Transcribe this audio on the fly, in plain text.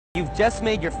You've just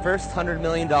made your first $100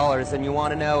 million and you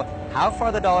want to know how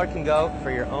far the dollar can go for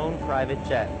your own private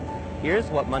jet. Here's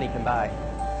what money can buy.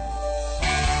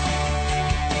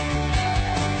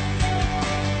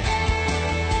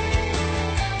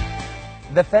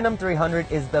 The Phenom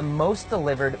 300 is the most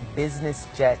delivered business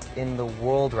jet in the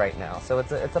world right now, so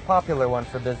it's a popular one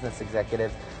for business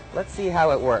executives. Let's see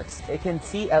how it works. It can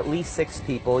seat at least 6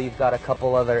 people. You've got a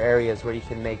couple other areas where you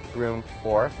can make room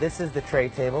for. This is the tray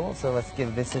table, so let's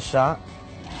give this a shot.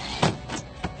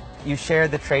 You share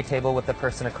the tray table with the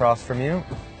person across from you.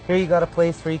 Here you got a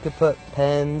place where you could put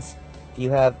pens.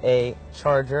 You have a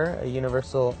charger, a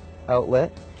universal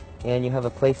outlet, and you have a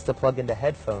place to plug into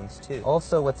headphones too.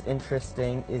 Also, what's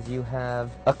interesting is you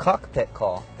have a cockpit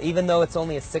call. Even though it's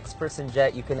only a 6-person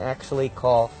jet, you can actually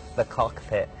call the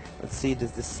cockpit. Let's see,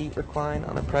 does the seat recline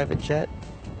on a private jet?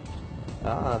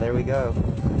 Ah, there we go.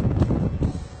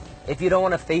 If you don't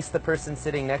want to face the person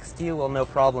sitting next to you, well, no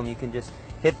problem. You can just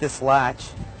hit this latch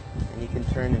and you can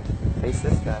turn and face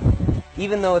this guy.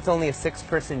 Even though it's only a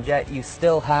 6-person jet, you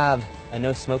still have a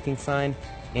no smoking sign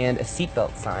and a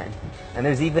seatbelt sign. And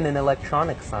there's even an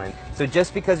electronic sign. So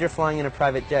just because you're flying in a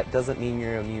private jet doesn't mean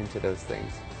you're immune to those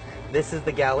things. This is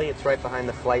the galley. It's right behind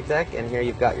the flight deck, and here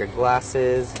you've got your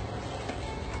glasses,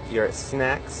 your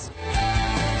snacks.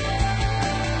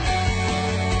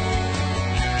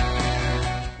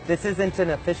 This isn't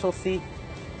an official seat,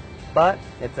 but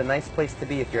it's a nice place to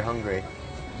be if you're hungry.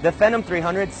 The Phenom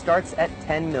 300 starts at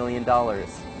 $10 million.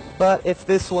 But if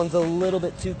this one's a little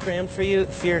bit too crammed for you,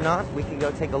 fear not, we can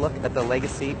go take a look at the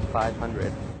Legacy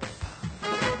 500.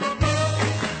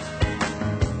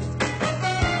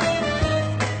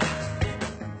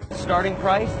 Starting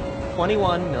price,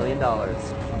 $21 million.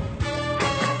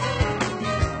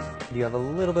 You have a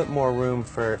little bit more room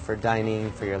for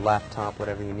dining, for your laptop,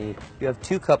 whatever you need. You have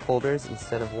 2 cup holders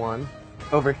instead of 1.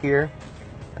 Over here,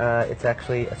 it's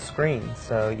actually a screen,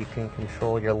 so you can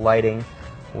control your lighting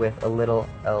with a little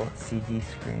LCD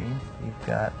screen. You've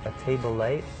got a table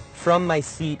light. From my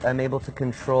seat, I'm able to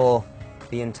control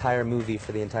the entire movie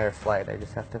for the entire flight. I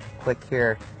just have to click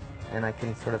here, and I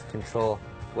can sort of control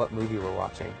what movie we're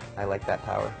watching. I like that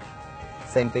power.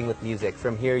 Same thing with music.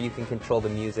 From here, you can control the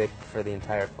music for the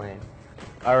entire plane.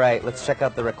 All right, let's check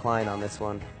out the recline on this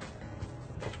one.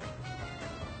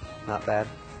 Not bad.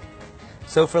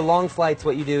 So for long flights,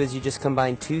 what you do is you just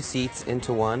combine 2 seats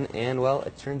into one, and well,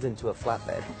 it turns into a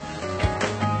flatbed.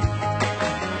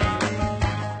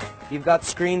 You've got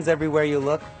screens everywhere you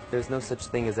look. There's no such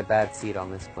thing as a bad seat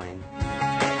on this plane.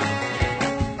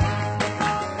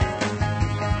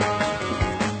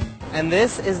 And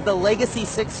this is the Legacy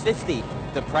 650.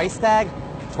 The price tag,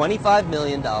 $25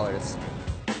 million.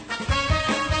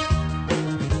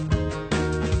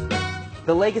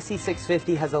 The Legacy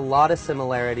 650 has a lot of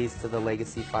similarities to the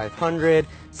Legacy 500,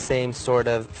 same sort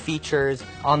of features.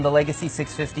 On the Legacy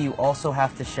 650, you also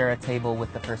have to share a table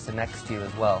with the person next to you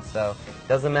as well. So it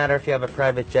doesn't matter if you have a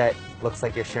private jet, looks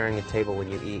like you're sharing a table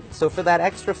when you eat. So for that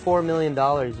extra $4 million,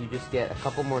 you just get a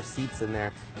couple more seats in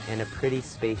there and a pretty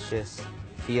spacious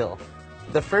feel.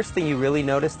 The first thing you really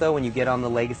notice, though, when you get on the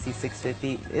Legacy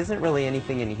 650 isn't really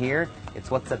anything in here. It's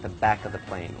what's at the back of the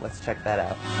plane. Let's check that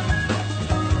out.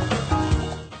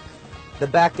 The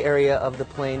back area of the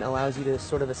plane allows you to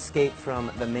sort of escape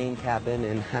from the main cabin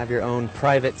and have your own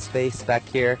private space back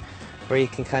here where you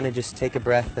can kind of just take a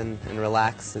breath and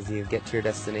relax as you get to your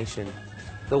destination.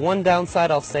 The one downside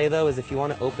I'll say, though, is if you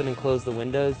want to open and close the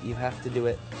windows, you have to do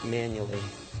it manually.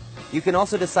 You can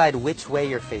also decide which way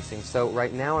you're facing. So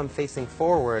right now I'm facing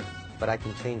forward, but I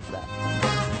can change that.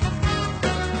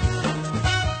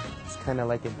 It's kind of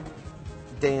like a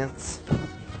dance.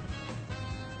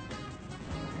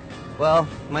 Well,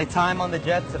 my time on the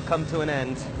jets have come to an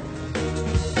end.